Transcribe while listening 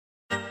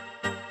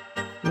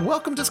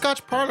Welcome to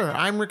Scotch Parlor.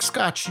 I'm Rick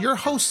Scotch, your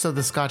host of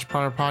the Scotch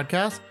Parlor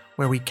podcast,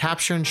 where we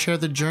capture and share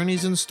the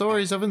journeys and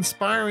stories of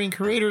inspiring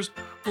creators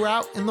who are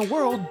out in the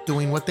world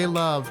doing what they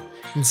love.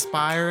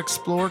 Inspire,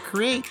 explore,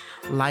 create.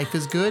 Life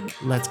is good.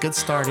 Let's get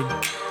started.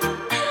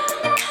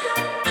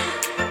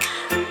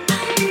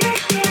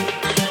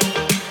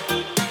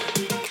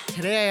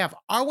 Today I have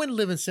Arwen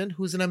Livingston,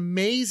 who's an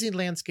amazing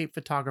landscape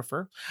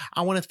photographer.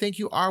 I want to thank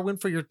you, Arwen,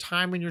 for your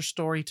time and your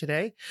story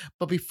today.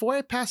 But before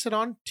I pass it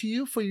on to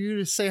you for you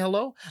to say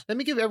hello, let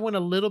me give everyone a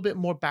little bit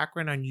more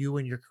background on you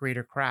and your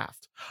creator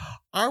craft.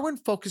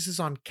 Arwen focuses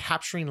on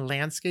capturing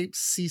landscapes,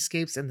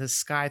 seascapes, and the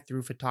sky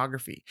through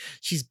photography.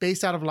 She's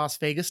based out of Las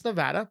Vegas,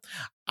 Nevada.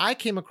 I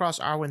came across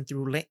Arwen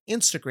through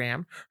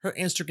Instagram, her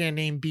Instagram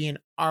name being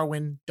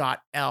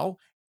arwin.l.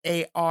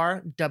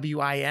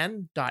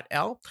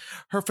 ARWIN.L.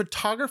 Her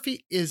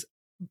photography is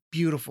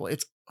beautiful.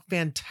 It's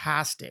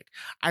fantastic.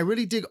 I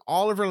really dig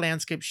all of her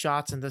landscape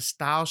shots and the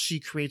style she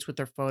creates with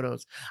her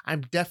photos.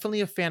 I'm definitely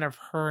a fan of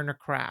her and her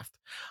craft.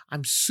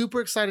 I'm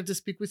super excited to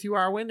speak with you,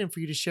 Arwen, and for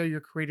you to share your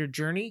creator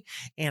journey.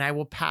 And I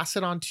will pass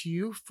it on to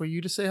you for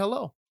you to say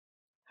hello.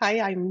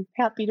 Hi, I'm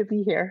happy to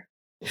be here.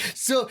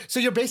 So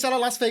you're based out of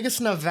Las Vegas,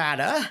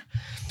 Nevada.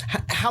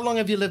 How long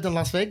have you lived in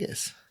Las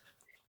Vegas?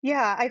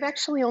 Yeah, I've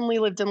actually only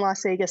lived in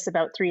Las Vegas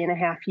about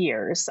 3.5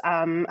 years.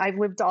 I've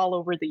lived all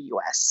over the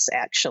U.S.,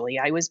 actually.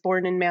 I was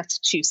born in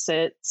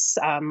Massachusetts,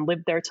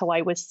 lived there till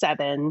I was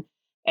 7,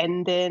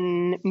 and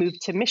then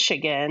moved to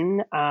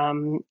Michigan.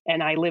 And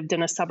I lived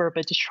in a suburb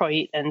of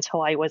Detroit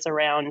until I was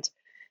around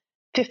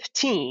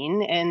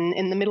 15. And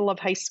in the middle of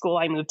high school,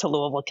 I moved to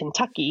Louisville,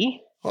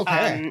 Kentucky.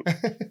 Okay.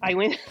 I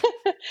went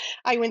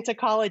to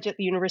college at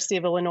the University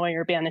of Illinois,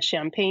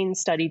 Urbana-Champaign,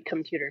 studied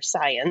computer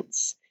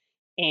science.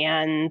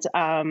 And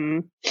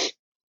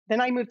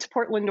then I moved to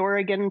Portland,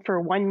 Oregon for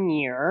 1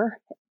 year,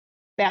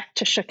 back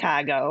to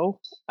Chicago.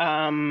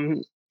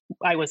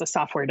 I was a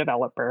software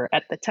developer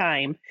at the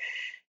time.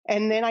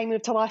 And then I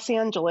moved to Los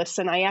Angeles,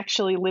 and I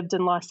actually lived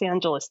in Los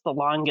Angeles the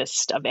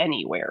longest of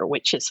anywhere,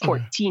 which is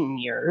 14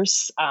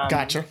 years.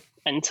 Gotcha.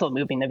 Until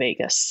moving to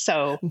Vegas.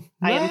 So Nice.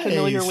 I am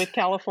familiar with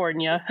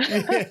California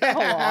a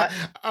lot.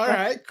 All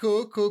right,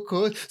 cool.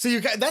 So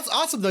that's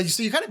awesome though.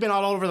 So you kind of been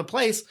all over the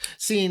place,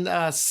 seeing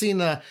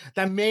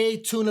that may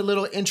tune a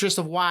little interest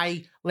of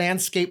why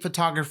landscape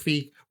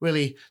photography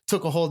really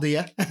took a hold of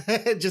you.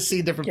 Just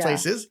seeing different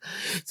places.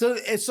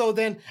 So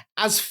then,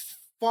 as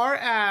far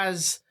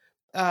as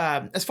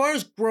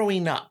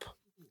growing up,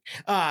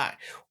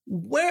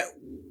 where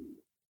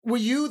were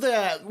you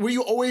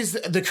always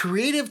the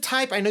creative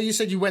type? I know you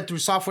said you went through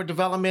software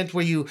development.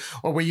 Were you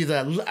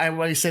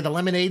the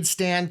lemonade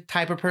stand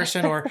type of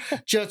person, or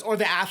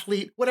the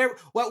athlete? Whatever.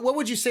 What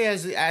would you say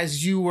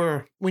as you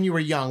were when you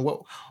were young?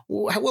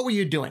 What were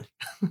you doing?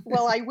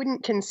 Well, I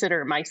wouldn't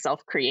consider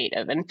myself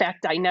creative. In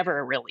fact, I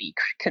never really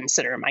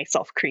consider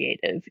myself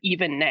creative,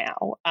 even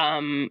now.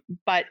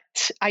 But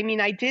I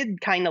mean, I did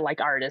kind of like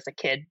art as a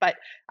kid, but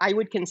I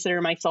would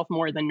consider myself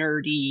more the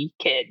nerdy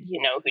kid, who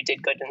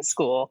did good in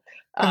school.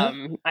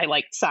 I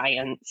liked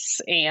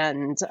science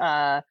and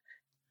a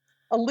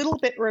little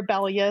bit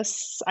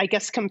rebellious, I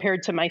guess,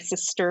 compared to my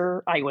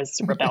sister. I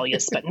was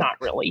rebellious, but not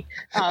really.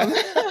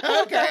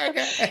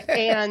 Okay.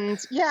 And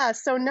yeah,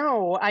 so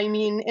no, I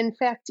mean, in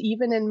fact,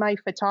 even in my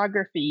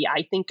photography,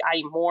 I think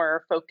I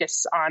more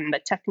focus on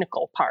the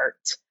technical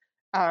part,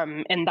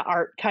 and the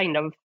art kind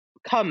of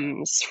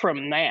comes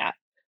from that,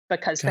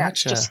 because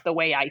that's just the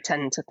way I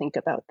tend to think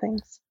about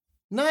things.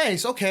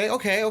 Nice. Okay.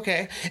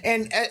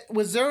 And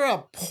was there a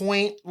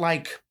point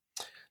when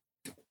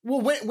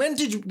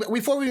did you,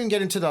 before we even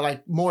get into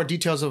the more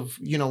details of,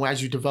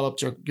 as you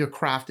developed your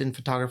craft in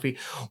photography,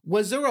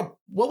 when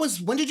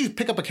did you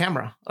pick up a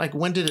camera?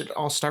 When did it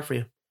all start for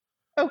you?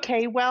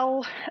 Okay.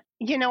 Well,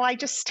 I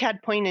just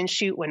had point and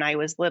shoot when I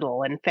was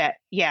little. In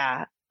fact,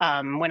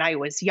 when I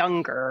was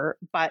younger,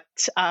 but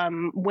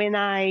when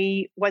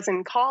I was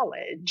in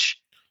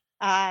college,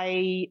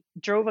 I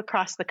drove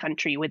across the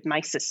country with my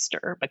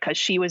sister because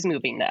she was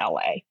moving to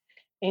LA.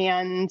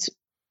 And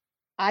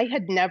I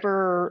had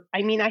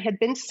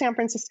been to San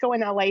Francisco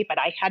and LA, but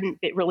I hadn't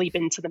really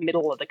been to the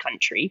middle of the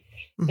country.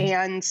 Mm-hmm.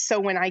 And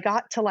so when I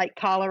got to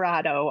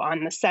Colorado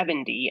on the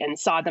 70 and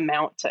saw the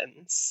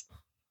mountains,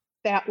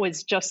 that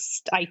was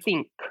just, I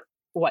think,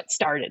 what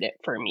started it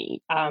for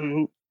me.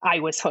 I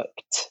was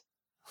hooked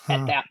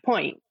at that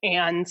point.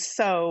 And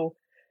so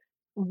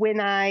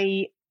when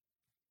I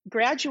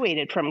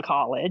graduated from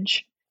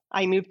college,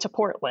 I moved to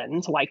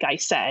Portland, like I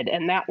said,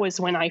 and that was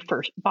when I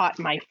first bought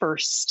my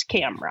first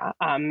camera.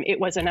 It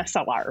was an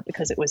SLR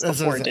because it was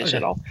before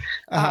digital.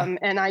 Okay.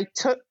 And I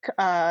took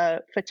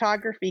a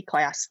photography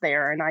class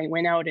there, and I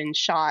went out and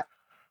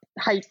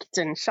hiked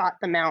and shot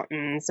the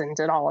mountains and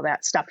did all of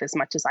that stuff as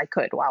much as I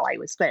could while I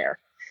was there.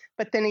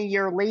 But then a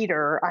year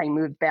later, I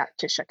moved back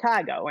to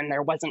Chicago, and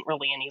there wasn't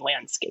really any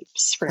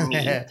landscapes for me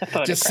to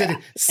photograph. Just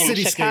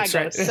cityscapes,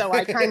 Chicago, right? So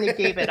I kind of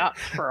gave it up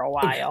for a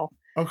while.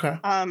 Okay.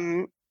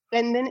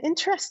 And then,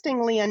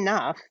 interestingly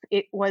enough,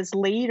 it was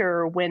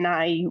later when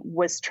I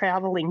was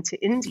traveling to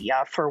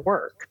India for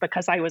work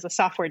because I was a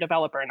software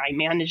developer and I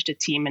managed a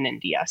team in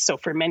India. So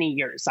for many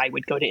years, I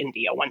would go to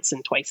India once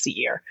and twice a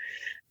year.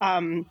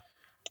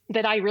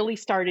 That I really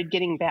started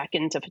getting back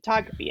into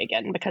photography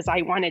again because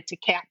I wanted to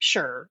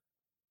capture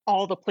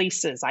all the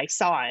places I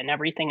saw and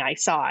everything I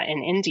saw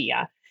in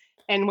India.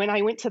 And when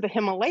I went to the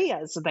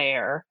Himalayas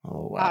there,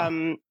 Oh,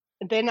 wow.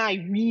 then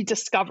I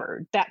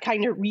rediscovered that,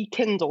 kind of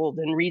rekindled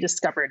and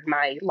rediscovered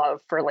my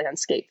love for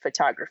landscape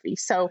photography.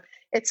 So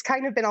it's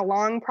kind of been a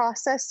long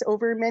process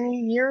over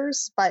many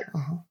years, but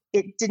Uh-huh.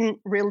 I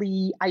didn't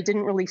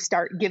really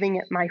start giving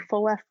it my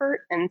full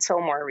effort until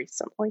more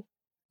recently.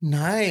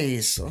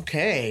 Nice.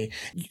 Okay.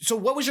 So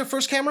what was your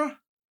first camera?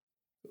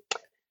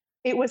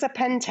 It was a A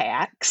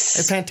Pentax.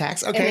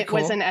 Pentax. And Okay, it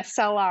was cool. an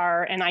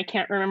SLR, and I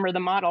can't remember the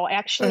model.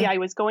 Actually, I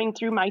was going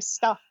through my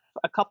stuff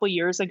a couple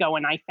years ago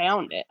and I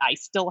found it. I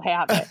still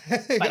have it,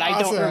 but I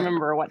don't Awesome.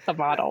 remember what the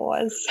model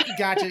was.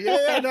 Gotcha.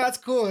 Yeah, no, that's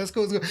cool. That's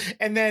cool. That's cool.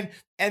 And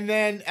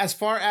then as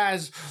far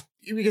as,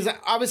 because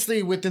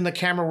obviously within the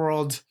camera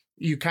world,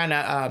 you kind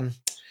of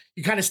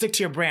stick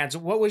to your brands.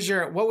 What was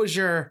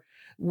your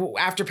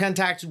after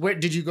Pentax? Where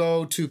did you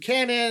go to?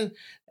 Canon,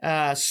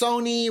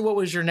 Sony? What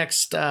was your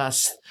next?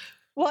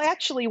 Well,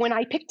 actually, when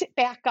I picked it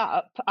back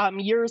up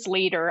years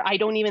later, I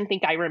don't even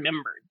think I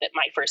remembered that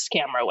my first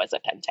camera was a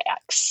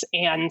Pentax.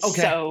 And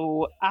Okay.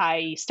 so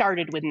I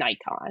started with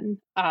Nikon.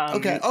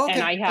 Okay. Okay.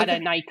 And I had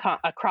Okay.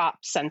 a crop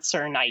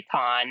sensor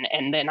Nikon,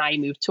 and then I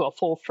moved to a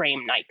full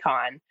frame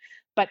Nikon.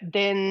 But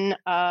then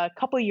a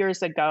couple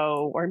years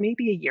ago, or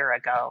maybe a year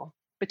ago,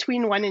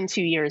 between 1 and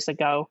 2 years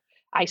ago,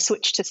 I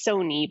switched to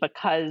Sony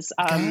because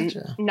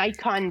Gotcha.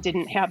 Nikon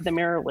didn't have the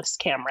mirrorless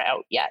camera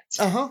out yet.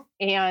 Uh-huh.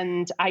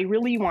 And I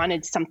really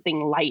wanted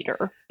something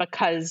lighter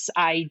because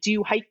I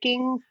do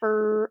hiking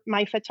for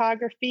my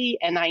photography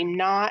and I'm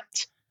not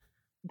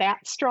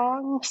that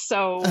strong.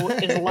 So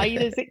as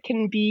light as it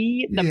can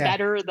be, the Yeah.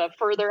 better, the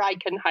further I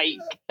can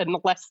hike and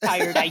the less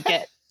tired I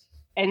get.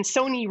 And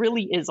Sony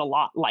really is a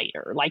lot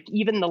lighter. Like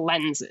even the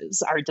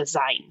lenses are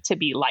designed to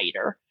be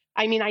lighter.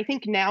 I mean, I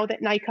think now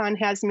that Nikon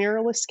has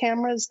mirrorless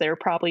cameras, they're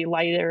probably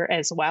lighter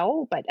as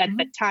well. But at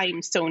the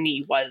time,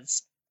 Sony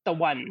was the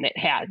one that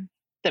had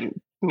the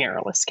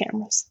mirrorless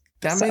cameras.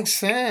 That So, makes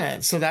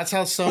sense. So that's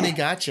how Sony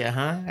got you,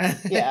 huh?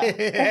 yeah.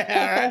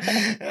 All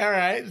right. All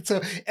right.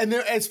 So, and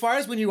then as far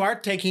as when you are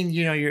taking,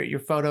 your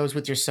photos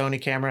with your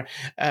Sony camera,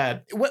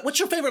 what's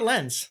your favorite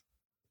lens?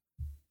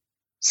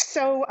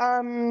 So,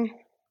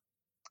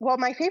 well,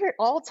 my favorite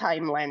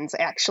all-time lens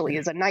actually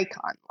is a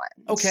Nikon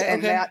lens, Okay.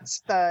 and Okay.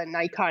 that's the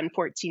Nikon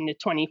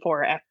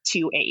 14-24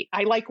 f2.8.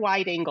 I like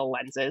wide-angle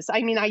lenses.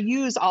 I mean, I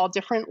use all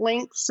different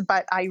lengths,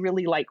 but I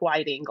really like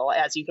wide-angle,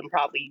 as you can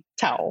probably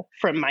tell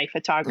from my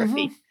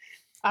photography.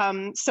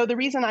 So the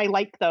reason I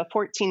like the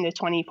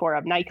 14-24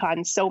 of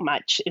Nikon so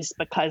much is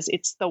because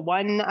it's the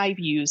one I've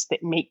used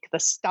that make the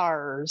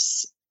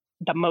stars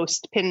the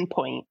most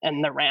pinpoint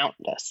and the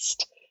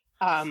roundest.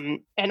 And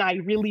I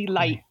really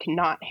like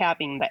not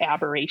having the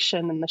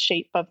aberration in the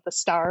shape of the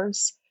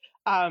stars.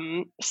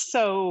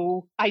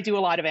 So I do a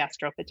lot of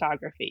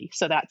astrophotography,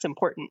 so that's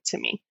important to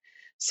me.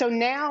 So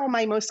now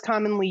my most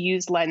commonly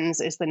used lens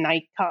is the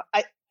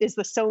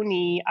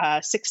Sony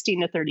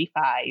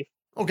 16-35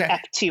 Okay.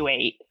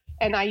 f2.8.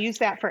 And I use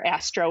that for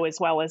astro as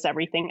well as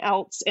everything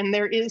else. And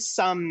there is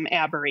some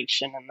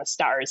aberration in the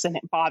stars, and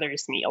it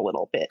bothers me a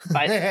little bit,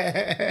 but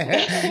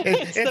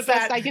it's the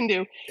best I can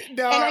do.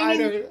 No, And I I mean,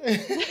 know.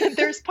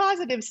 there's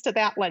positives to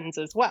that lens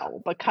as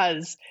well,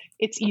 because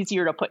it's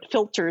easier to put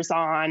filters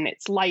on,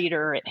 it's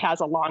lighter, it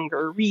has a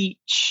longer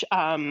reach,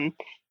 and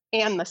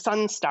the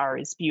sun star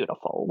is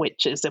beautiful,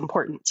 which is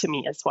important to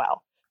me as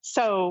well.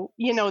 So,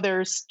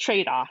 there's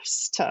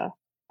trade-offs to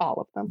all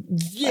of them.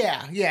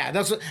 Yeah.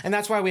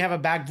 That's why we have a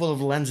bag full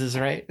of lenses,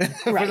 right?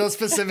 For Right. those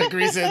specific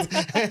reasons.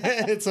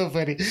 It's so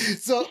funny.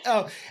 So,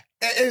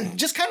 and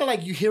just kind of like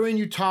hearing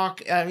you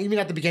talk, even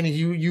at the beginning,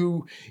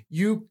 you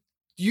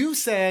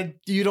said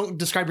you don't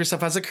describe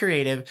yourself as a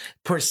creative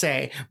per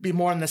se, be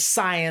more on the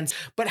science.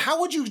 But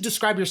how would you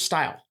describe your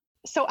style?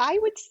 So I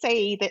would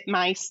say that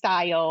my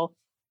style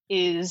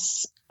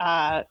is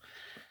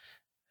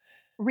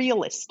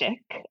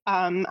realistic.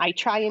 I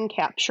try and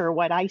capture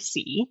what I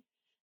see.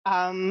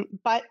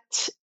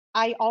 But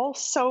I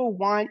also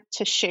want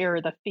to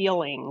share the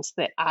feelings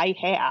that I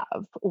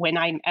have when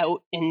I'm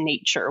out in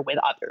nature with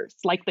others.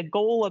 Like the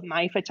goal of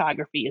my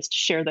photography is to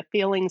share the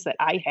feelings that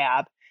I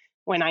have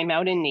when I'm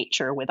out in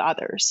nature with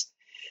others.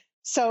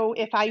 So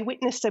if I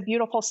witness a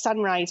beautiful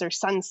sunrise or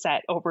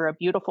sunset over a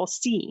beautiful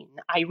scene,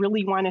 I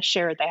really want to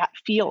share that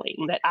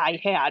feeling that I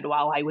had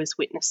while I was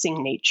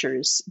witnessing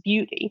nature's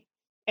beauty.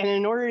 And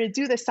in order to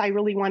do this, I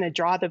really want to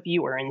draw the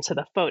viewer into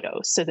the photo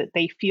so that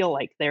they feel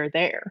like they're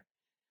there.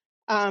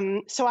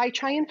 So I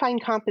try and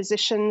find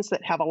compositions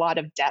that have a lot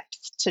of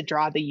depth to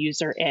draw the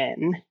user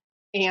in.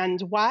 And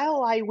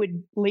while I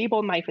would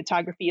label my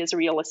photography as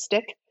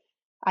realistic,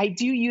 I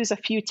do use a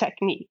few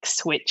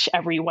techniques which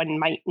everyone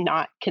might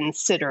not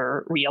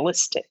consider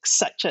realistic,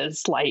 such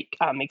as like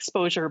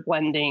exposure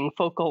blending,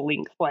 focal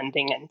length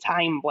blending, and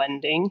time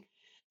blending.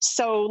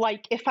 So,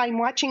 like if I'm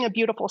watching a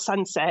beautiful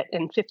sunset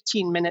and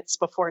 15 minutes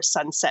before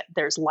sunset,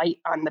 there's light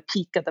on the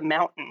peak of the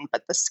mountain,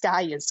 but the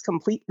sky is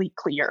completely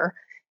clear.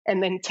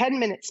 And then 10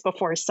 minutes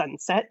before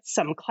sunset,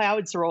 some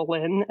clouds roll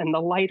in and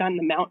the light on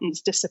the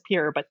mountains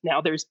disappear, but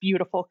now there's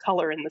beautiful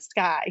color in the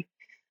sky.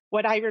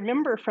 What I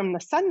remember from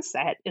the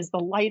sunset is the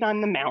light on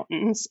the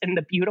mountains and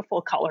the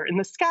beautiful color in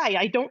the sky.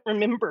 I don't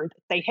remember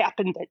that they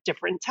happened at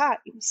different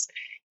times,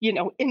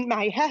 in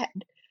my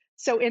head.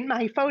 So in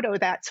my photo,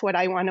 that's what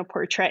I want to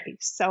portray.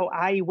 So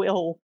I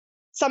will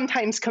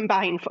sometimes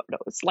combine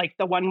photos, like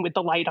the one with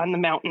the light on the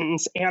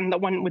mountains and the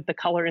one with the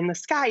color in the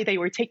sky. They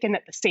were taken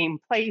at the same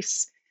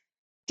place,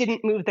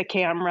 didn't move the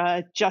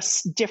camera,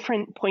 just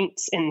different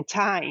points in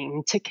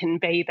time to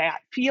convey that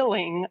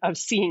feeling of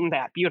seeing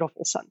that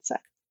beautiful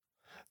sunset.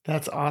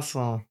 That's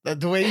awesome.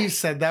 The way you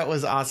said that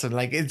was awesome.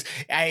 Like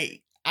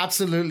I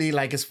absolutely,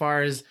 like, as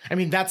far as, I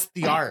mean, that's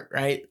the art,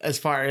 right? As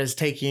far as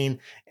taking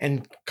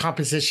and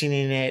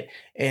compositioning it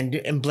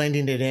and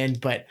blending it in.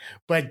 But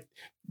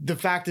the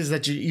fact is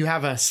that you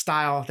have a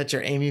style that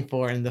you're aiming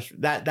for, and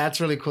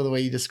that's really cool the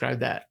way you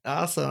described that.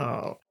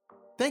 Awesome.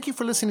 Thank you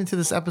for listening to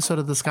this episode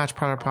of the Scotch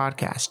Parlor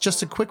Podcast.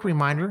 Just a quick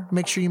reminder,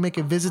 make sure you make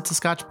a visit to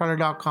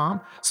scotchparlor.com,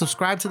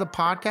 subscribe to the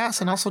podcast,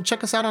 and also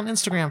check us out on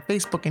Instagram,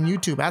 Facebook, and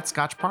YouTube at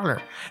Scotch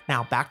Parlor.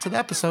 Now, back to the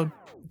episode.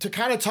 To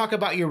kind of talk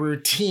about your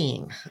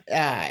routine.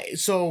 And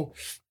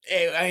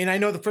I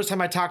know the first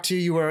time I talked to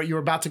you, you were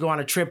about to go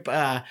on a trip.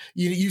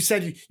 You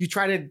said you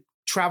try to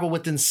travel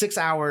within 6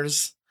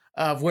 hours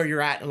of where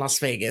you're at in Las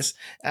Vegas.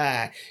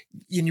 And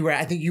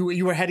I think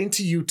you were heading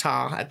to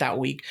Utah at that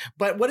week.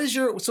 But what is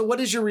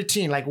your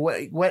routine? Like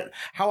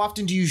how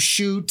often do you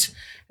shoot?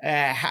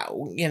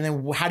 How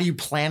do you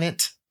plan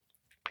it?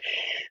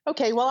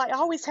 Okay, well, I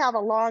always have a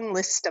long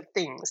list of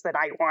things that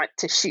I want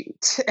to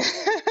shoot.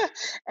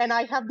 And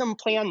I have them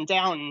planned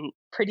down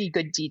pretty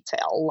good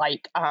detail,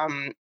 like,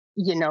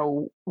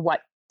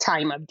 what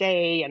time of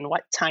day and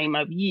what time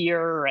of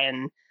year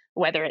and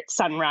whether it's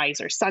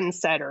sunrise or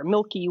sunset or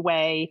Milky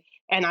Way.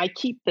 And I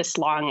keep this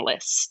long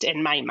list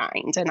in my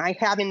mind. And I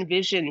have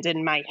envisioned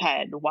in my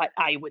head what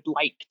I would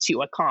like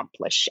to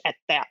accomplish at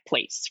that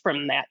place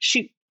from that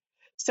shoot.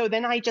 So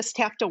then I just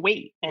have to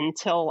wait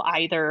until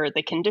either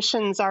the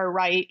conditions are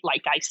right,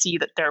 like I see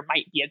that there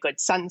might be a good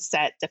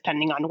sunset,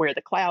 depending on where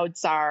the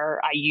clouds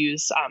are. I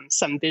use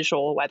some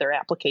visual weather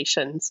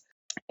applications,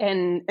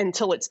 and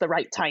until it's the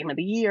right time of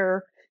the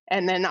year.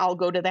 And then I'll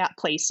go to that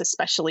place,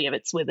 especially if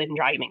it's within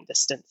driving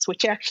distance,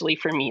 which actually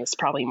for me is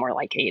probably more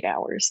like 8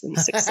 hours than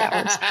 6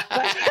 hours.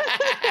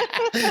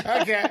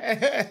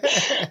 Okay.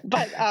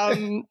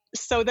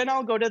 So then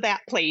I'll go to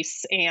that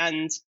place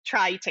and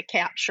try to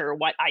capture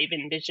what I've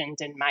envisioned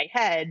in my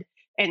head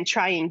and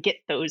try and get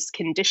those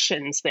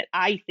conditions that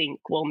I think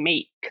will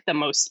make the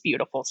most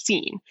beautiful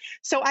scene.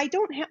 So I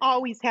don't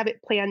always have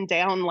it planned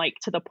down like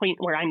to the point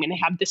where I'm going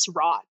to have this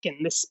rock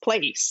in this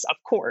place, of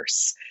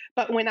course.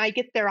 But when I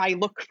get there, I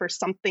look for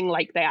something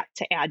like that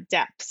to add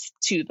depth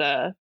to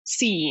the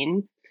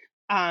scene.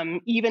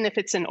 Even if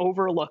it's an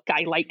overlook,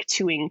 I like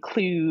to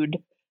include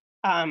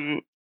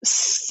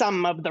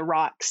some of the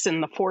rocks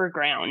in the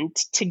foreground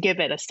to give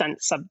it a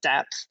sense of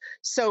depth.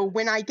 So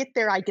when I get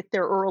there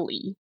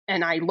early.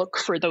 And I look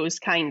for those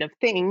kind of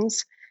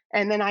things.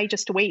 And then I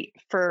just wait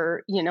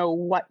for,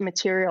 what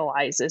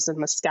materializes in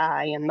the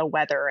sky and the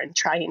weather and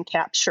try and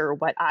capture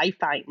what I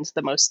find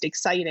the most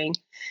exciting.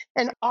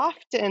 And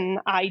often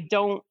I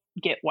don't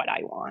get what I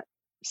want.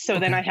 So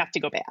then I have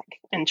to go back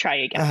and try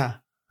again. Uh-huh.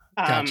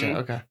 Gotcha.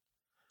 Okay.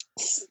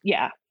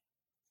 Yeah.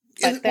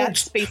 But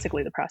that's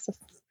basically the process.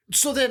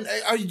 So then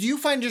do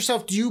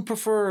you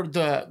prefer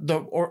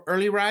the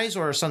early rise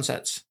or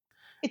sunsets?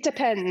 It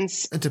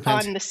depends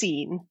on the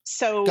scene.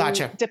 So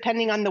Gotcha.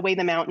 Depending on the way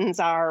the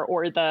mountains are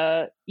or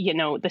the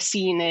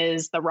scene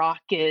is, the rock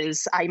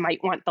is, I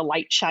might want the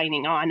light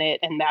shining on it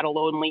and that'll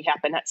only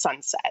happen at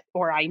sunset.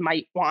 Or I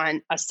might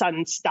want a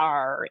sun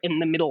star in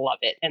the middle of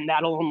it and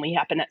that'll only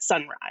happen at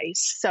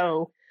sunrise.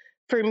 So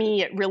for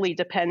me, it really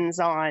depends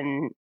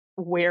on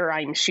where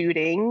I'm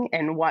shooting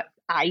and what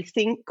I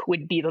think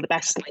would be the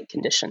best light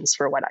conditions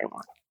for what I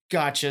want.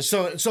 Gotcha.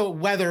 So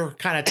weather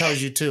kind of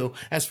tells you too,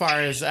 as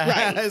far as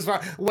right. as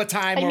far what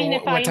time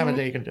what time of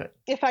day you can do it.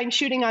 If I'm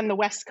shooting on the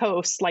West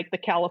Coast, like the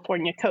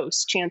California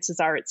coast, chances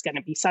are it's going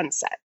to be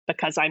sunset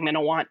because I'm going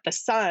to want the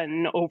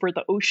sun over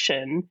the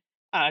ocean,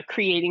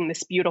 creating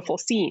this beautiful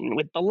scene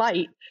with the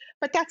light.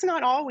 But that's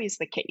not always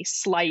the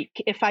case. Like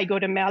if I go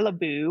to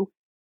Malibu,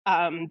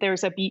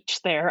 there's a beach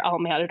there, El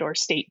Matador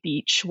State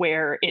Beach,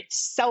 where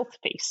it's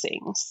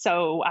south-facing.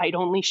 So I'd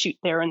only shoot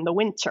there in the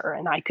winter,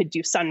 and I could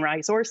do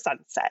sunrise or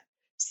sunset.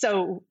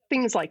 So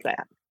things like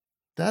that.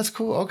 That's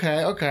cool.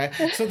 Okay.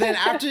 So then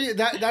after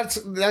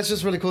that's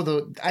just really cool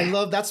though.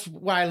 That's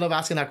why I love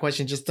asking that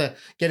question, just to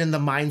get in the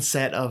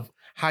mindset of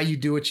how you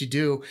do what you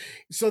do.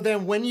 So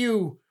then when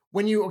you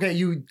when you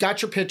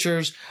got your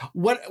pictures,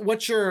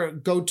 what's your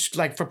go-to,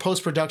 like, for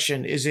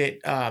post-production? Is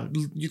it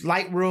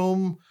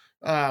Lightroom,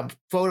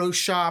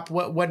 Photoshop?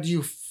 What do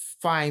you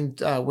find,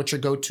 what's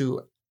your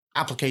go-to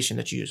application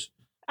that you use?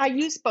 I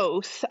use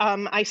both.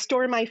 I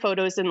store my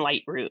photos in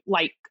Lightroom.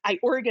 Like, I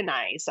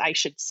organize, I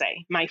should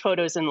say, my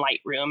photos in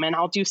Lightroom, and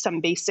I'll do some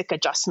basic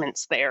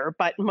adjustments there,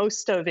 but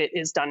most of it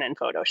is done in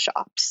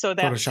Photoshop. So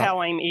that's how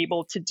I'm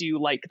able to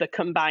do like the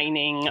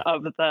combining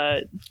of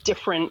the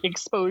different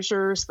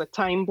exposures, the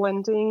time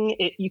blending.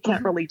 You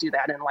can't really do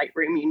that in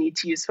Lightroom. You need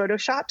to use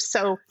Photoshop.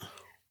 So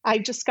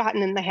I've just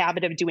gotten in the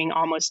habit of doing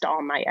almost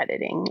all my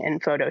editing in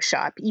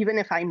Photoshop. Even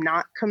if I'm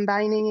not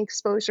combining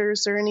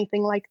exposures or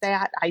anything like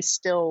that, I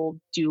still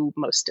do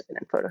most of it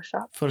in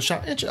Photoshop.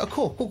 Photoshop.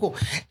 Cool.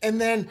 And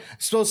then,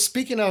 so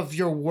speaking of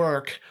your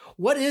work,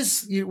 what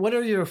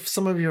are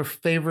some of your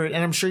favorite,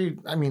 and I'm sure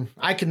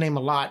I can name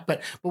a lot,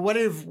 but what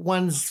are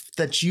ones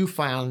that you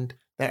found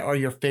that are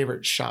your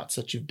favorite shots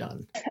that you've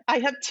done? I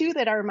have two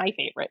that are my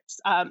favorites.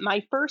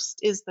 My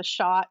first is the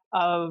shot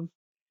of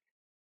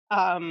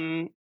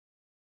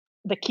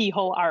the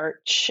keyhole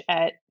arch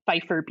at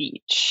Pfeiffer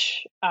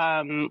Beach,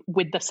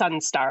 with the sun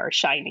star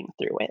shining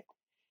through it.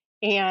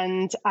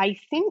 And I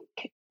think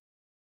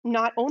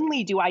not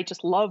only do I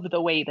just love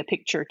the way the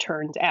picture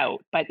turned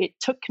out, but it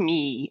took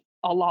me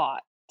a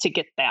lot to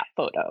get that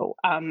photo.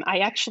 I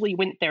actually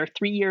went there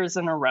 3 years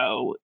in a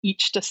row,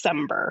 each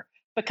December,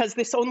 because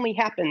this only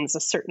happens a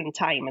certain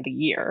time of the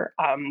year,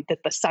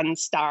 that the sun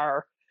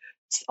star,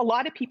 a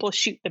lot of people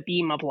shoot the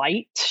beam of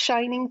light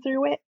shining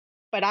through it,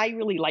 but I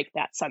really like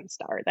that sun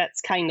star.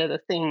 That's kind of the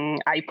thing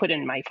I put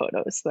in my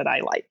photos that I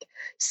like.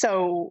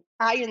 So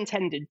I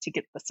intended to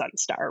get the sun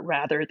star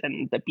rather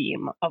than the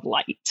beam of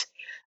light.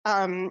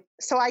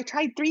 So I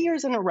tried 3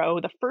 years in a row.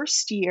 The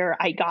first year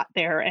I got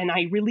there, and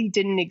I really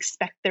didn't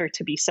expect there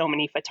to be so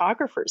many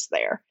photographers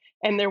there.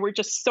 And there were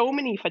just so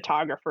many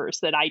photographers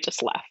that I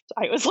just left.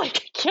 I was like,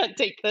 I can't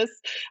take this.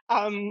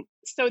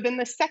 So then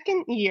the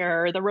second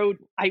year,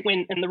 I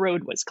went and the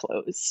road was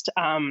closed.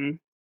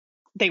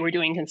 They were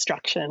doing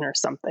construction or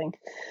something.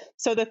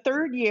 So the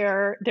third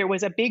year, there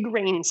was a big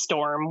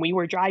rainstorm. We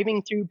were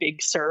driving through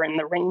Big Sur in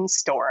the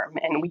rainstorm,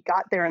 and we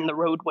got there and the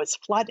road was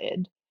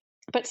flooded.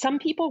 But some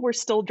people were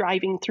still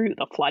driving through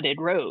the flooded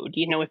road,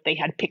 if they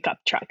had pickup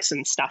trucks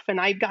and stuff. And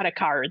I've got a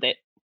car that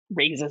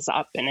raises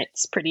up and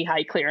it's pretty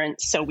high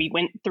clearance. So we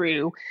went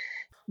through.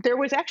 There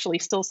was actually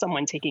still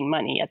someone taking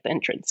money at the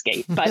entrance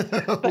gate, but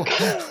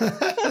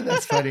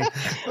that's funny.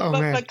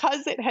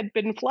 Because it had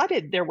been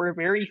flooded, there were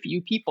very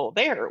few people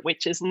there,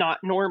 which is not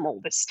normal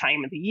this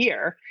time of the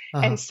year.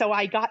 And so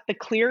I got the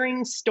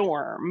clearing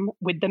storm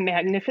with the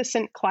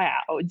magnificent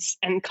clouds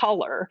and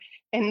color,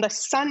 and the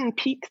sun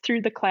peeked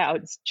through the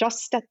clouds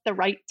just at the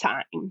right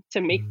time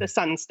to make the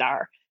sun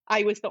star.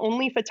 I was the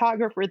only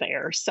photographer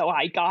there, so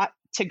I got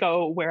to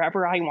go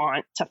wherever I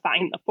want to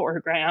find the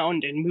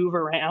foreground and move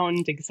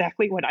around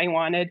exactly what I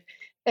wanted.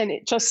 And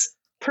it just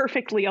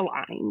perfectly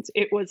aligned.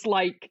 It was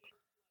like,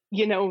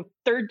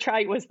 third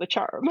try was the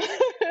charm.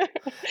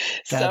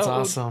 That's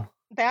awesome.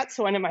 That's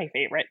one of my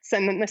favorites.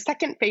 And then the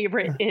second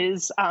favorite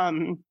is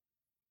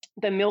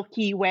the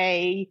Milky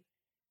Way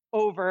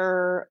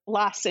over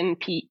Lassen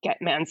Peak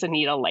at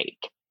Manzanita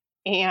Lake.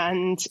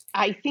 And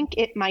I think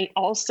it might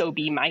also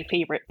be my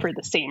favorite for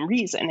the same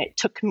reason. It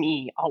took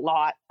me a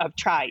lot of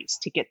tries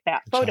to get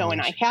that photo,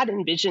 and I had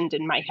envisioned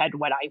in my head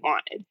what I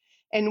wanted.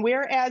 And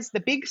whereas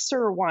the Big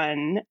Sur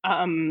one,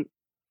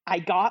 I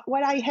got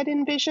what I had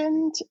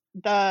envisioned,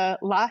 the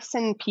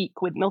Lassen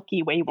Peak with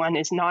Milky Way one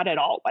is not at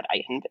all what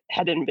I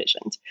had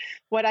envisioned.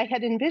 What I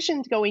had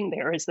envisioned going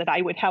there is that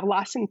I would have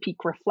Lassen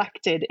Peak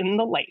reflected in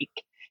the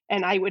lake,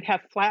 and I would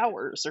have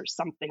flowers or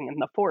something in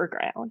the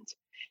foreground.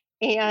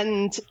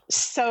 And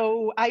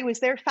so I was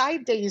there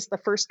 5 days. The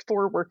first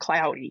 4 were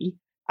cloudy,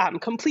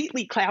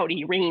 completely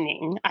cloudy,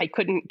 raining. I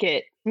couldn't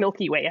get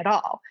Milky Way at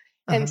all.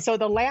 And so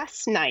the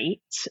last night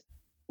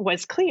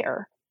was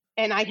clear.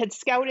 And I had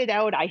scouted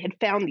out, I had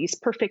found these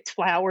perfect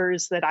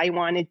flowers that I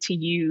wanted to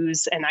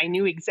use, and I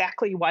knew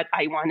exactly what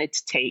I wanted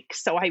to take.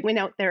 So I went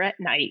out there at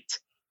night,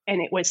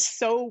 and it was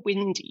so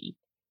windy.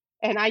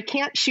 And I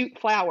can't shoot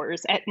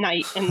flowers at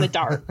night in the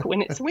dark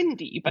when it's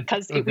windy,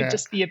 because it would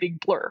just be a big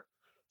blur.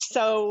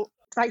 So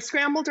I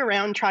scrambled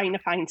around trying to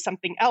find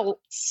something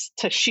else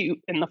to shoot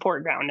in the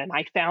foreground, and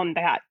I found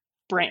that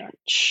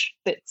branch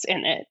that's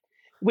in it,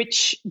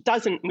 which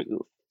doesn't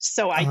move.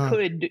 So I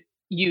could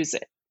use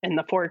it in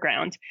the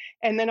foreground.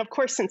 And then, of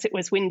course, since it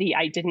was windy,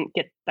 I didn't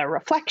get the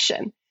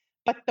reflection.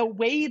 But the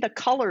way the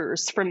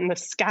colors from the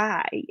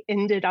sky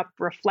ended up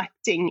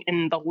reflecting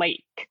in the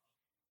lake,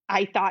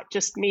 I thought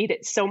just made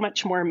it so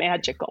much more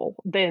magical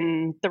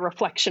than the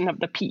reflection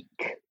of the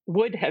peak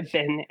would have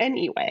been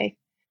anyway.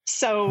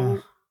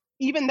 So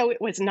even though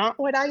it was not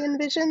what I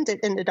envisioned,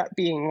 it ended up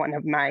being one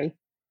of my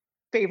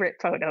favorite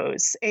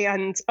photos.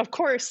 And of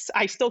course,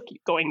 I still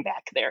keep going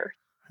back there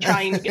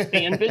trying to get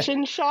the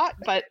Envision shot,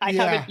 but I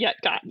haven't yet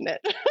gotten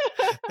it.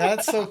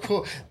 That's so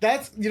cool.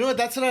 That's, you know what,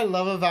 that's what I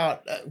love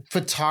about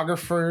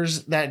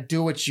photographers that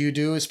do what you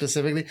do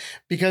specifically,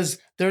 because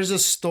there's a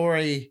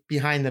story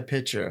behind the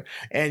picture,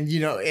 and, you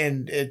know,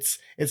 and it's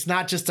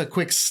not just a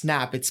quick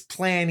snap, it's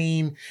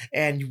planning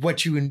and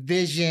what you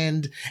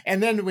envisioned.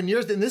 And then when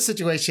you're in this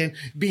situation,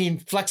 being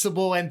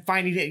flexible and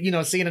finding it, you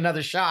know, seeing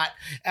another shot,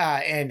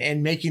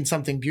 and making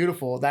something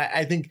beautiful. That,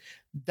 I think,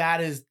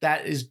 that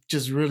is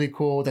just really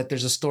cool, that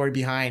there's a story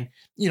behind,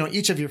 you know,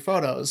 each of your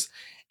photos.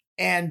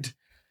 And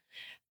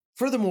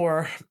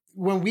furthermore,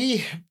 when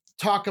we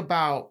talk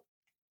about,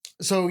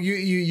 so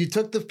you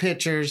took the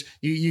pictures,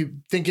 you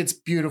think it's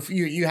beautiful,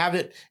 you have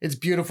it, it's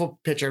beautiful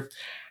picture.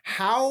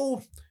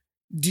 How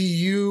do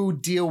you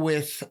deal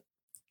with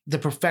the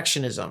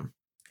perfectionism?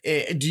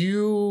 Do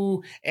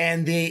you,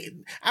 and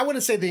I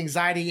wouldn't say the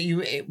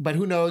anxiety, but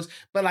who knows,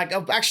 but like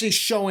of actually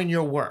showing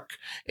your work?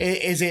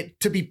 Is it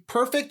to be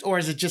perfect, or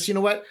is it just, you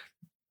know what,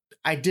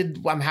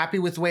 I'm happy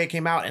with the way it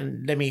came out,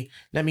 and let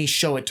me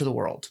show it to the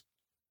world?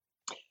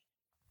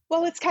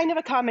 Well, it's kind of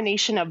a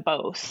combination of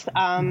both.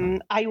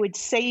 I would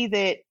say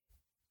that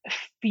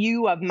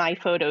few of my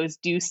photos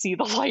do see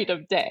the light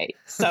of day.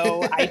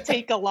 So I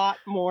take a lot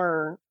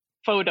more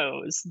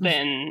photos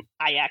than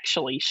I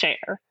actually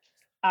share.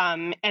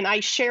 And I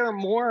share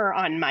more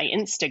on my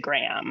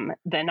Instagram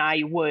than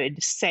I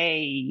would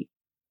say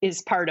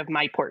is part of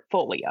my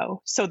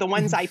portfolio. So the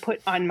ones I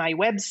put on my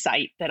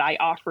website that I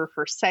offer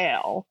for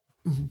sale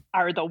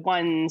are the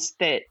ones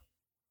that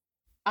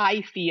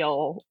I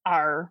feel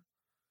are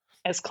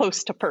as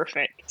close to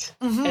perfect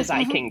as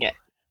I can get.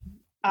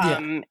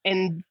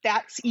 And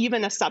that's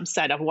even a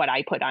subset of what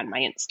I put on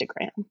my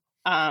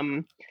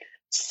Instagram.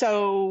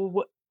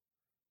 So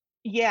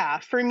yeah,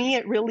 for me,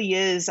 it really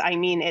is. I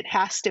mean, it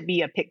has to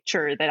be a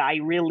picture that I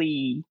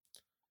really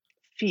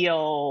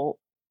feel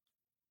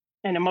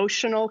an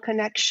emotional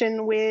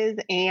connection with.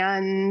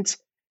 And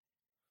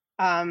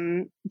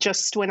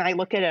just when I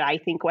look at it, I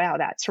think, wow,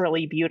 that's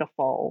really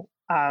beautiful.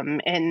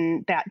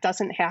 And that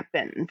doesn't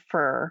happen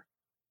for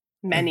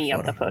many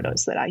of the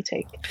photos that I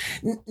take.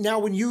 Now,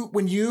 when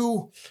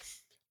you,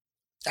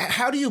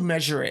 how do you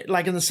measure it?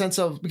 Like, in the sense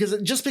of,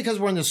 because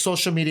we're in the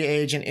social media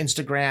age and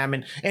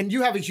Instagram, and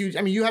you have a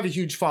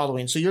huge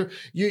following. So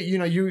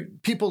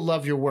people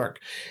love your work.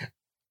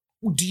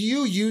 Do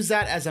you use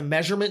that as a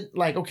measurement?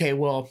 Like, okay,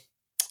 well,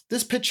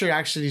 this picture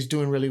actually is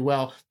doing really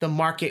well, the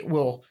market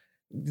will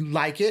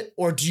like it?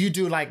 Or do you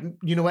do like,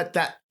 you know what,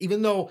 that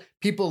even though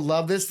people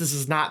love this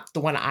is not the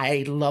one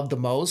I love the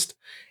most,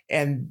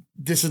 and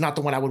this is not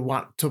the one I would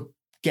want to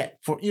get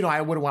for, you know,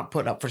 I wouldn't want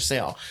put up for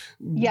sale?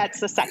 Yeah,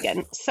 it's the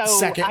second. So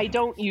I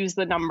don't use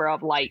the number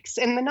of likes,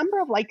 and the number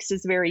of likes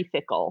is very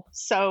fickle.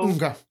 So,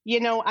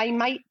 you know, I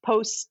might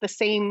post the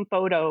same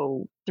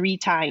photo 3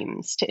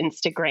 times to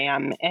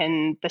Instagram,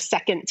 and the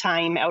second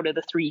time out of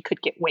the 3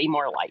 could get way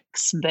more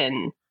likes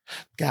than,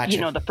 you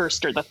know, the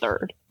first or the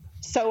third.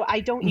 So I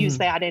don't use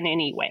that in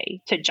any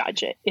way to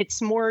judge it.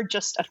 It's more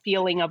just a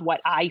feeling of what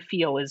I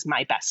feel is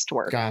my best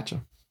work.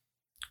 Gotcha.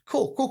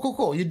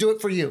 Cool. You do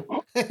it for you.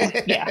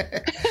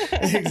 Yeah.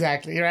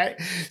 Exactly. Right.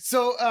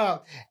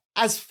 So,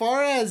 as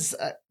far as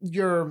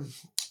your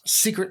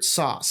secret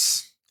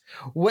sauce,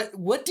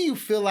 what do you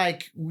feel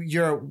like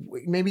your,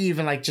 maybe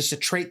even like just a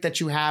trait that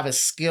you have, a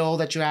skill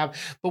that you have,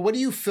 but what do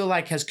you feel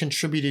like has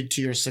contributed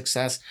to your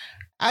success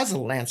as a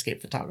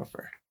landscape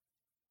photographer?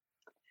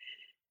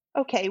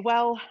 Okay,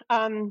 well,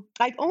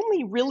 I've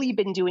only really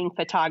been doing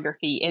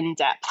photography in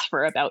depth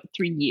for about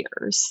 3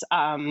 years.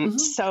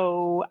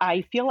 So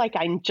I feel like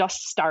I'm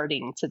just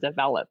starting to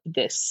develop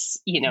this,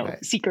 you know,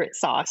 secret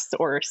sauce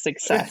or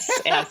success,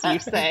 as you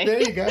say. There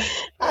you go.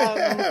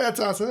 That's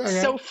awesome. Okay.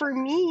 So for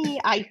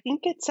me, I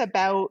think it's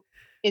about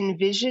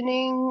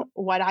envisioning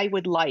what I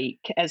would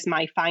like as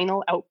my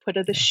final output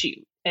of the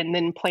shoot, and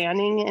then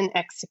planning and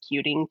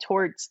executing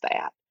towards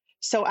that.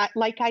 So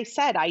like I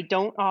said, I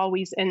don't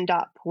always end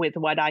up with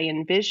what I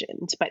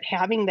envisioned, but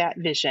having that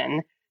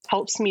vision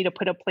helps me to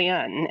put a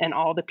plan and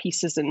all the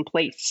pieces in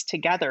place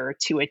together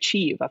to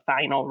achieve a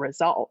final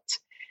result.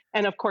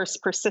 And of course,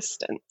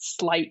 persistence.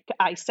 Like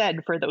I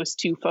said, for those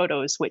 2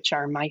 photos, which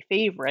are my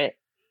favorite,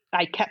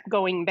 I kept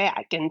going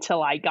back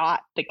until I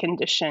got the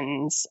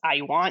conditions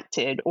I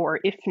wanted, or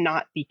if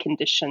not the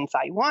conditions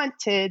I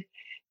wanted,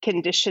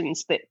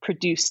 conditions that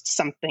produced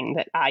something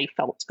that I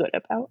felt good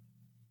about.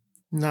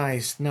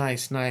 Nice.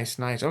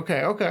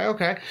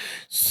 Okay.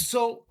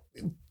 So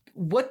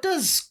what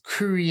does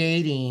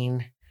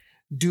creating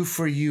do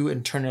for you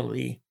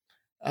internally?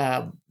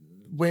 How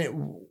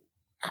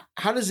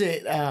does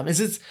it, is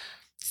it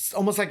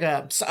almost like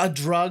a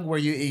drug where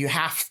you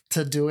have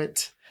to do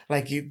it?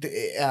 Like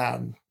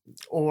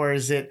or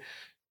is it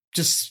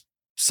just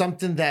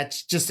something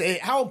that's just,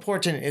 how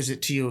important is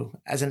it to you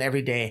as an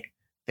everyday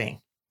thing?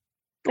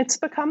 It's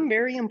become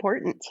very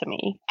important to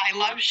me. I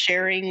love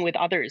sharing with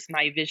others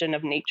my vision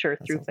of nature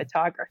through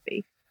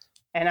photography.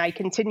 And I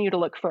continue to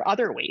look for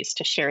other ways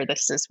to share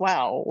this as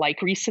well.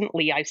 Like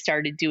recently, I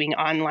started doing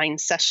online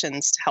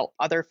sessions to help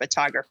other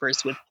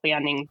photographers with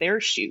planning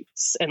their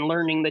shoots and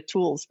learning the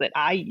tools that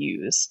I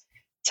use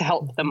to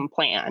help Mhm. them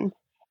plan.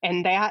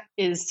 And that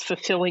is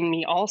fulfilling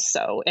me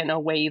also in a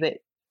way that,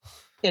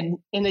 in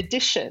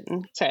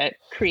addition to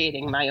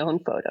creating my own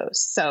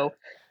photos. So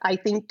I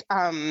think,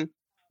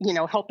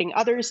 helping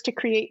others to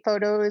create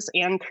photos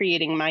and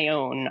creating my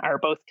own are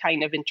both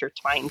kind of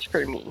intertwined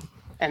for me.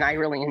 And I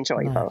really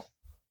enjoy Nice. both.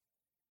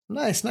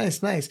 Nice,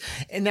 nice, nice.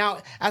 And now,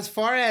 as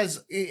far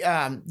as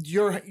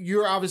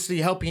you're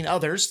obviously helping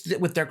others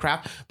with their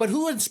craft, but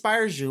who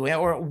inspires you,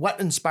 or what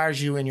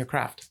inspires you in your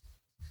craft?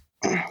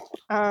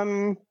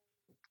 Um,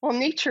 well,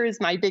 nature is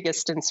my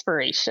biggest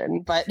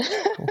inspiration, but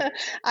Cool.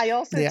 I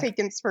also Yeah. take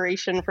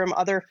inspiration from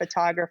other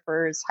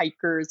photographers,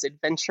 hikers,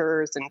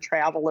 adventurers, and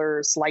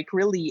travelers. Like,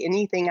 really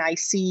anything I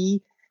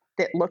see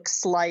that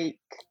looks like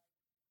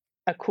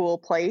a cool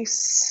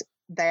place,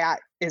 that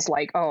is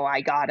like, oh,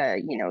 I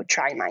gotta,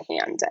 try my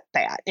hand at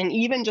that. And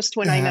even just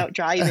when I'm out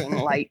driving,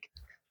 like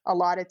a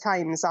lot of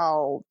times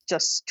I'll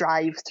just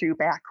drive through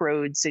back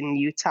roads in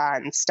Utah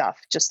and stuff,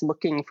 just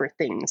looking for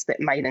things that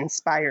might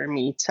inspire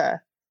me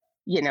to,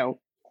 you know,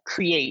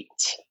 create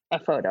a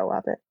photo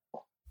of it.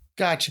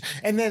 Gotcha.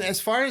 And then, as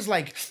far as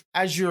like,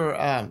 as you're,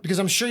 because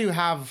I'm sure you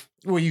have,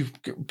 well, you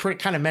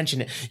kind of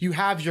mentioned it, you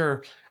have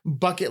your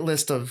bucket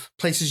list of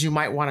places you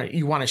want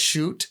to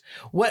shoot.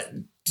 What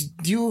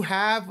do you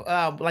have,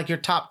 like your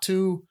top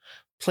two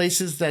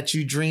places that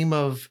you dream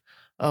of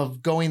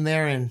going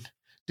there and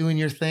doing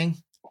your thing?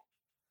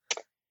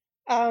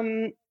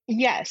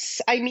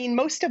 Yes. I mean,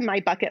 most of my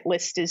bucket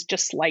list is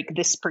just like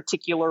this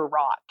particular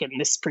rock and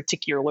this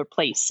particular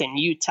place in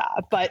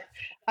Utah. But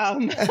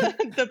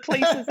the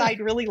places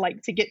I'd really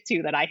like to get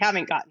to that I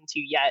haven't gotten to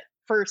yet,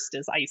 first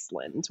is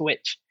Iceland,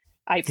 which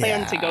I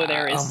plan to go Yeah.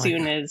 there Oh as my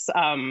soon God. as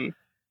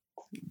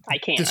I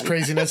This can.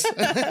 craziness.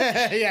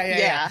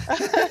 Yeah.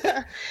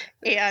 Yeah.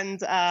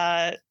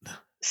 And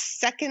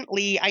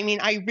secondly, I mean,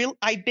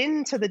 I've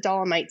been to the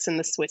Dolomites and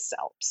the Swiss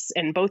Alps,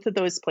 and both of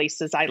those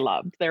places I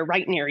loved. They're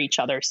right near each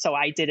other, so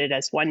I did it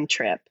as one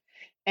trip.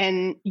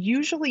 And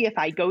usually, if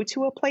I go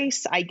to a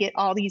place, I get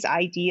all these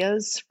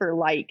ideas for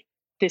like,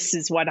 this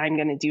is what I'm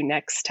going to do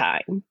next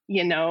time,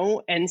 you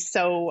know. And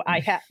so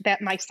I had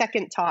that. My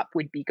second top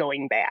would be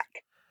going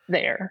back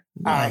there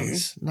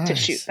Nice, to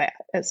shoot nice, that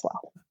as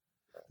well,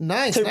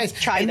 nice, to nice.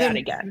 try And that then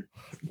again.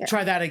 Yeah,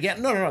 try that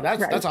again. No, no, no.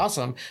 That's right.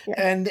 awesome. Yeah.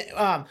 And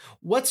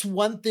what's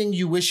one thing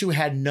you wish you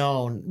had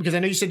known? Because I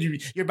know you said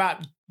you're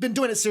about been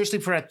doing it seriously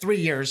for 3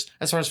 years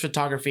as far as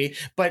photography,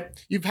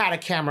 but you've had a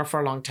camera for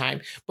a long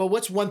time. But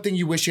what's one thing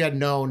you wish you had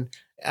known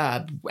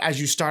as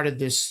you started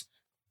this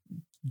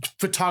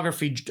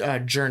photography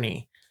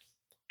journey?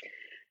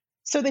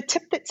 So the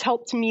tip that's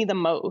helped me the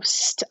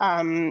most,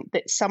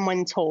 that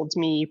someone told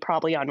me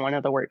probably on one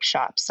of the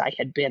workshops I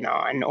had been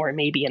on, or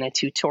maybe in a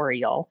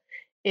tutorial,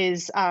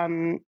 is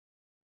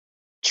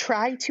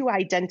try to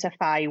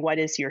identify what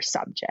is your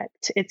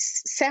subject. It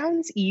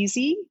sounds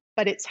easy,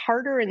 but it's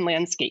harder in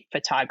landscape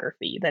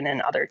photography than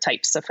in other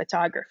types of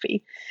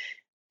photography.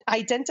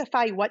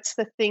 Identify what's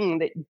the thing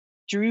that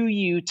drew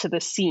you to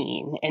the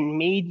scene and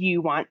made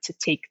you want to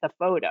take the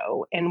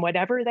photo. And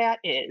whatever that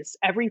is,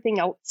 everything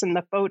else in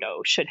the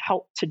photo should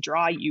help to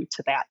draw you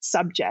to that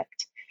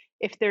subject.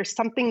 If there's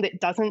something that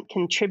doesn't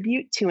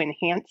contribute to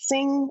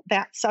enhancing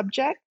that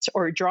subject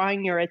or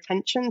drawing your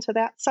attention to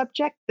that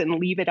subject, then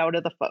leave it out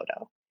of the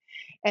photo.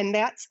 And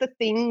that's the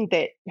thing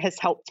that has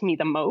helped me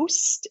the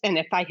most. And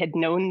if I had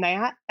known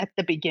that at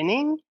the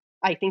beginning,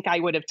 I think I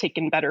would have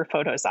taken better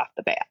photos off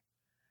the bat.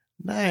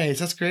 Nice.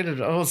 That's great.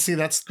 Oh, see,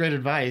 that's great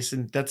advice,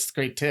 and that's a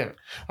great tip.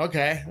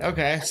 Okay.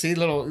 Okay. See,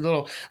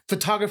 little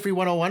photography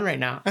 101 right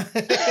now.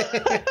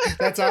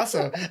 That's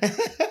awesome.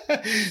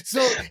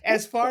 So,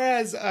 as far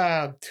as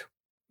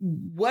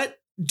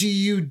what do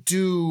you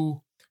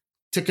do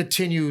to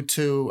continue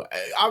to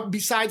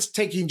besides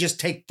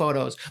take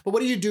photos, but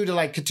what do you do to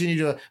like continue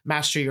to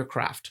master your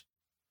craft?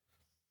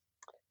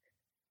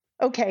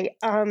 Okay.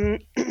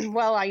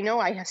 Well, I know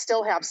I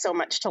still have so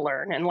much to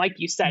learn. And like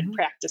you said, Mhm.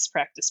 practice,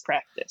 practice,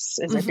 practice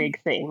is a Mhm.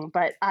 big thing.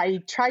 But I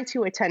try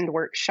to attend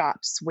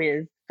workshops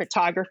with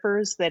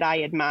photographers that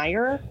I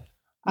admire,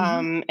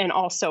 Mhm. and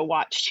also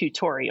watch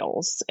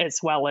tutorials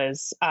as well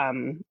as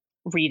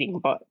reading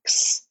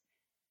books.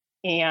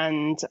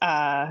 And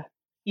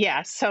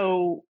yeah,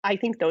 so I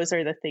think those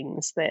are the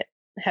things that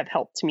have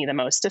helped me the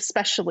most,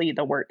 especially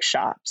the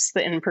workshops.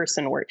 The in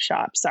person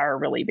workshops are a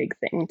really big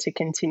thing to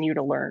continue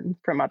to learn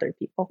from other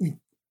people.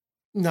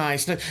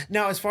 Nice.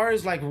 Now, as far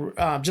as like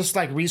just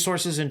like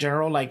resources in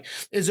general, like,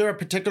 is there a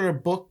particular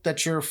book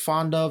that you're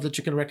fond of that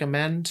you can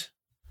recommend?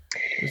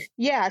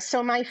 Yeah,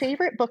 so my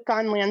favorite book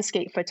on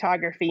landscape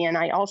photography, and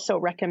I also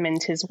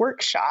recommend his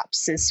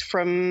workshops, is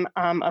from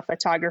a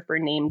photographer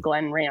named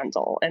Glenn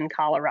Randall in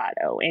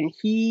Colorado. And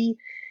he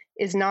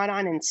is not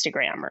on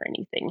Instagram or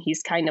anything.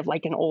 He's kind of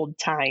like an old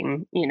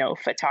time,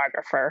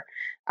 photographer.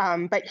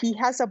 But he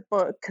has a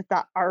book,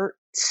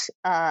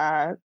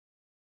 uh,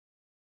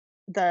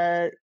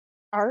 the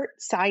art,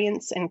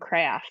 science, and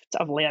craft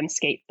of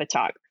landscape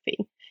photography.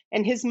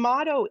 And his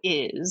motto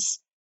is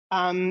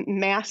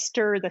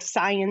master the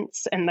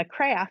science and the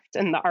craft,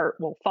 and the art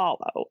will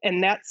follow.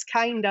 And that's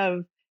kind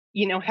of,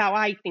 how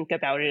I think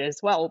about it as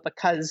well,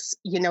 because,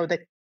 the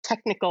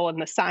technical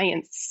and the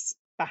science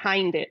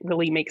behind it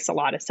really makes a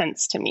lot of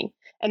sense to me.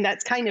 And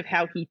that's kind of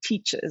how he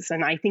teaches.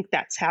 And I think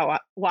that's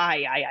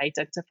why I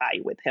identify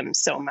with him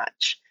so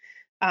much.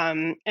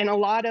 And a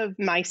lot of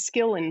my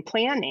skill in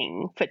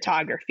planning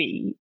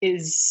photography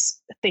is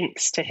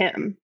thanks to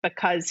him,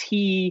 because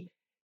he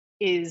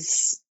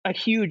is a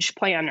huge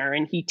planner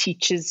and he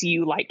teaches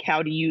you like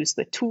how to use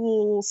the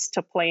tools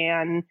to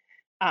plan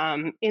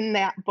in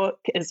that book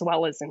as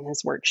well as in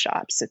his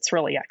workshops. It's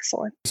really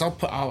excellent. So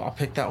I'll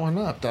pick that one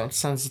up. That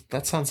sounds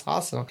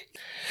awesome.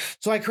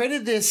 So I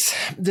created this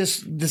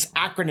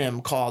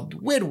acronym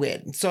called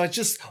WIDWID. So it's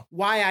just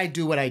why I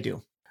do what I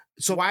do.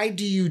 So why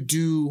do you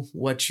do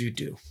what you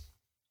do?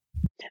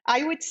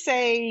 I would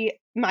say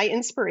my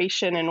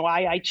inspiration and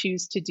why I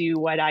choose to do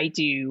what I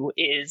do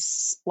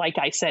is, like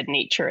I said,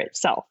 nature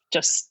itself,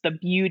 just the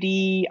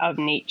beauty of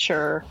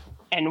nature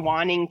and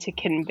wanting to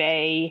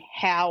convey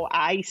how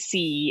I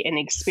see and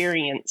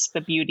experience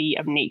the beauty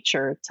of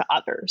nature to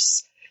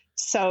others.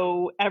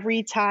 So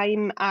every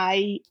time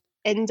I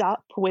end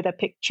up with a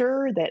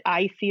picture that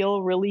I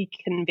feel really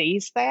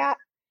conveys that,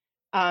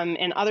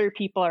 and other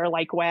people are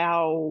like,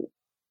 wow,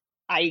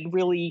 I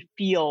really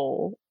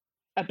feel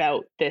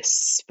about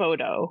this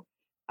photo,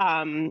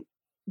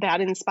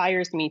 that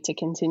inspires me to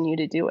continue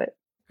to do it.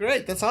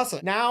 Great. That's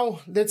awesome. Now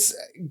let's,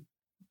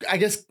 I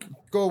guess,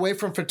 go away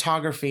from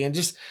photography and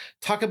just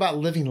talk about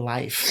living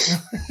life.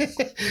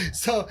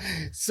 So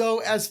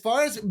as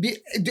far as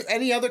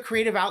any other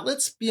creative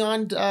outlets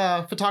beyond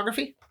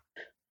photography?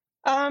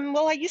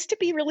 Well, I used to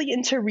be really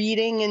into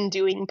reading and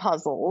doing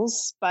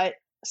puzzles, but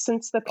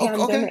since the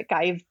pandemic,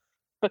 I've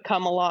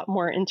become a lot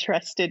more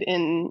interested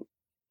in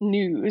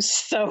news.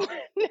 So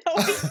now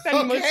I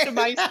spend most of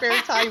my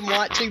spare time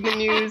watching the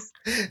news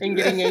and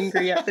getting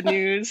angry at the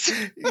news.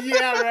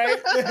 Yeah,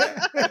 right.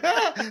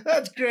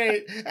 That's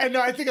great. And no,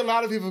 I think a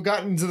lot of people have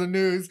gotten into the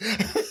news.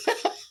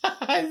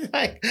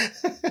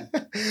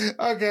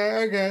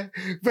 Okay.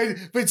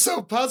 But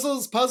so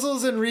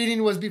puzzles and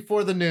reading was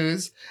before the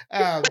news.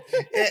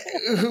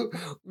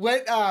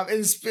 What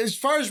as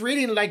far as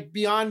reading, like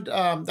beyond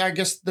I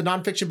guess the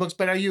nonfiction books,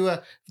 but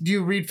do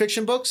you read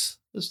fiction books?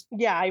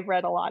 Yeah, I've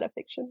read a lot of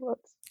fiction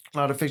books. A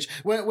lot of fiction.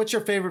 What's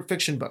your favorite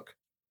fiction book?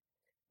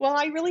 Well,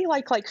 I really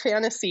like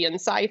fantasy and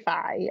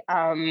sci-fi.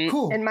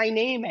 Cool. And my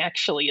name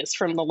actually is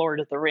from The Lord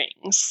of the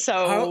Rings.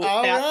 So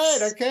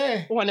that's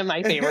okay. One of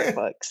my favorite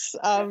books.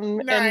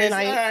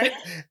 Nice.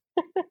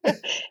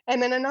 And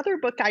then another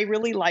book I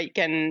really like,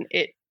 and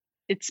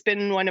it's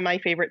been one of my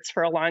favorites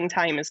for a long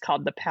time, is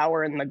called The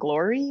Power and the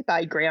Glory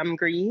by Graham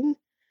Greene.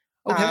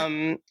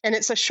 Okay. And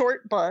it's a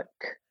short book,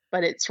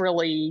 but it's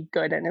really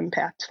good and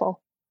impactful.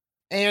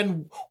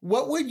 And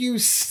what would you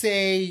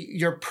say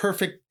your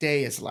perfect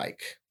day is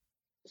like?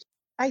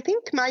 I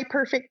think my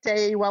perfect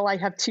day, well, I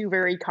have two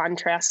very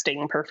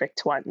contrasting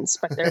perfect ones,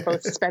 but they're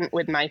both spent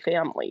with my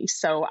family.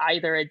 So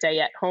either a day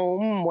at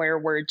home where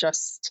we're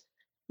just,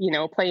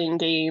 playing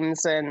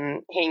games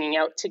and hanging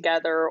out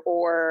together,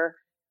 or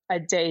a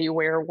day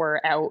where we're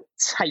out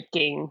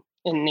hiking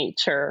in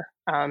nature,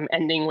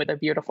 ending with a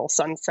beautiful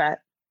sunset,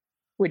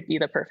 would be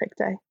the perfect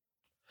day.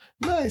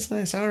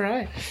 Nice. All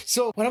right.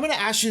 So what I'm going to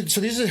ask you,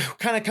 so these are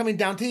kind of coming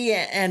down to the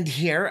end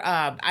here.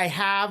 I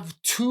have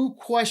two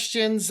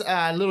questions,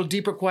 a little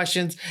deeper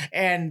questions,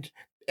 and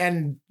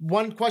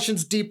one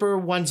question's deeper,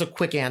 one's a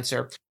quick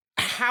answer.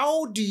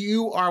 How do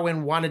you,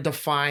 Arwen, want to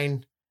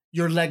define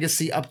your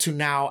legacy up to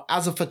now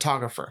as a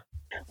photographer?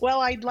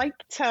 Well, I'd like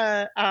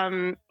to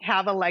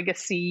have a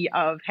legacy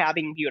of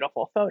having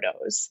beautiful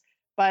photos.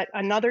 But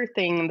another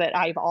thing that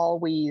I've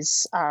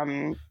always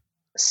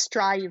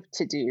strived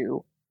to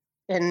do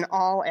in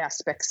all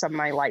aspects of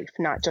my life,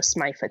 not just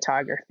my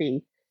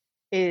photography,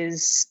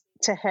 is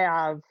to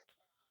have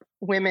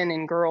women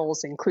and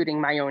girls,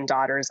 including my own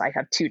daughters. I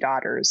have two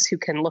daughters who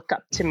can look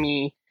up to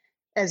me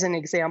as an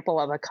example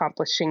of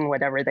accomplishing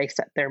whatever they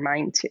set their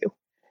mind to.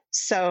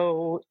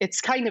 So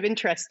it's kind of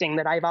interesting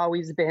that I've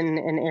always been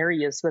in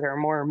areas that are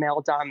more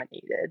male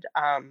dominated.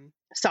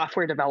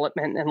 Software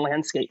development and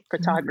landscape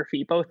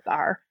photography both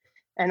are.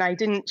 And I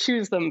didn't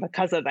choose them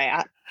because of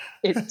that.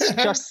 It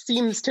just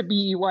seems to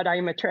be what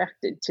I'm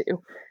attracted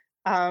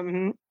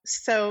to.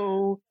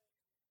 So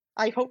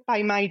I hope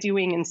by my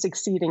doing and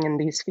succeeding in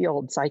these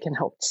fields, I can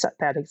help set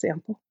that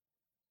example.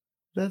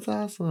 That's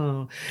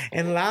awesome.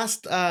 And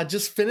last,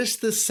 just finish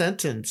this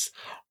sentence.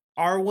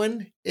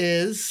 Arwen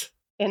is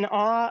in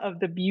awe of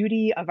the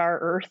beauty of our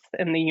earth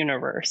and the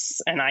universe.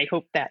 And I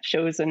hope that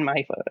shows in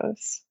my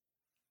photos.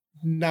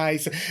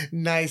 Nice.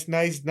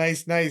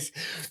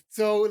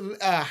 So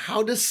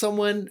how does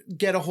someone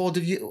get a hold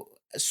of you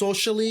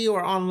socially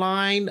or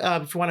online?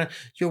 If you want to,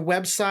 your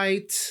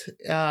website,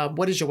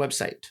 what is your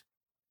website?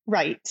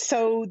 Right.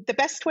 So the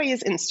best way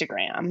is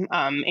Instagram.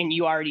 And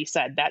you already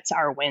said that's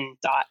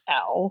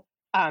arwen.l.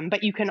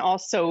 But you can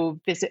also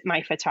visit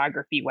my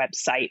photography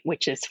website,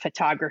 which is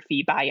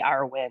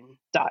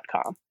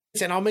photographybyarwen.com.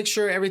 And I'll make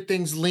sure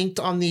everything's linked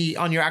on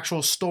your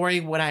actual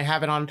story when I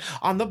have it on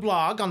the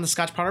blog, on the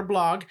Scotch Parlor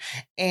blog.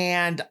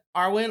 And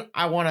Arwen,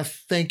 I want to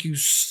thank you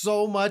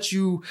so much.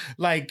 You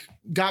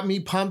got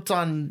me pumped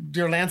on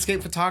your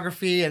landscape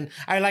photography, and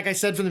like I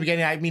said from the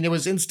beginning, I mean, it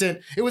was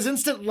instant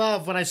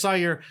love when I saw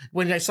your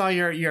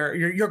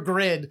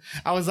grid.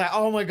 I was like,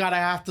 oh my God, I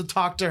have to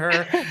talk to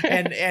her.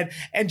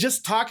 and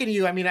just talking to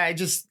you, I mean, I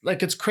just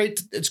it's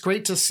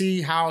great to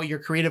see how your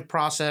creative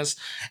process,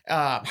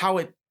 how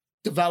it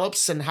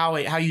develops and how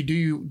you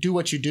do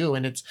what you do,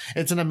 and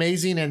it's an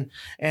amazing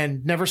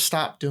and never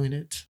stop doing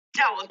it.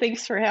 Yeah, well,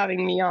 thanks for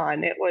having me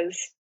on. It was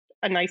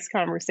a nice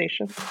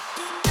conversation.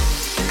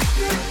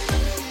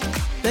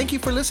 Thank you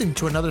for listening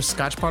to another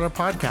Scotch Parlor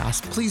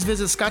podcast. Please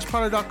visit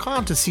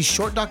scotchparlor.com to see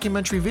short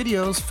documentary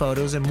videos,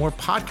 photos, and more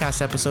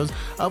podcast episodes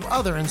of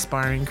other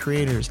inspiring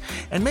creators.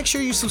 And make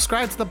sure you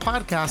subscribe to the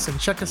podcast and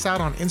check us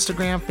out on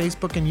Instagram,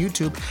 Facebook, and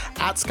YouTube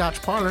at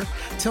Scotch Parlor.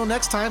 Till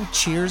next time,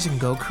 cheers and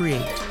go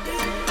create.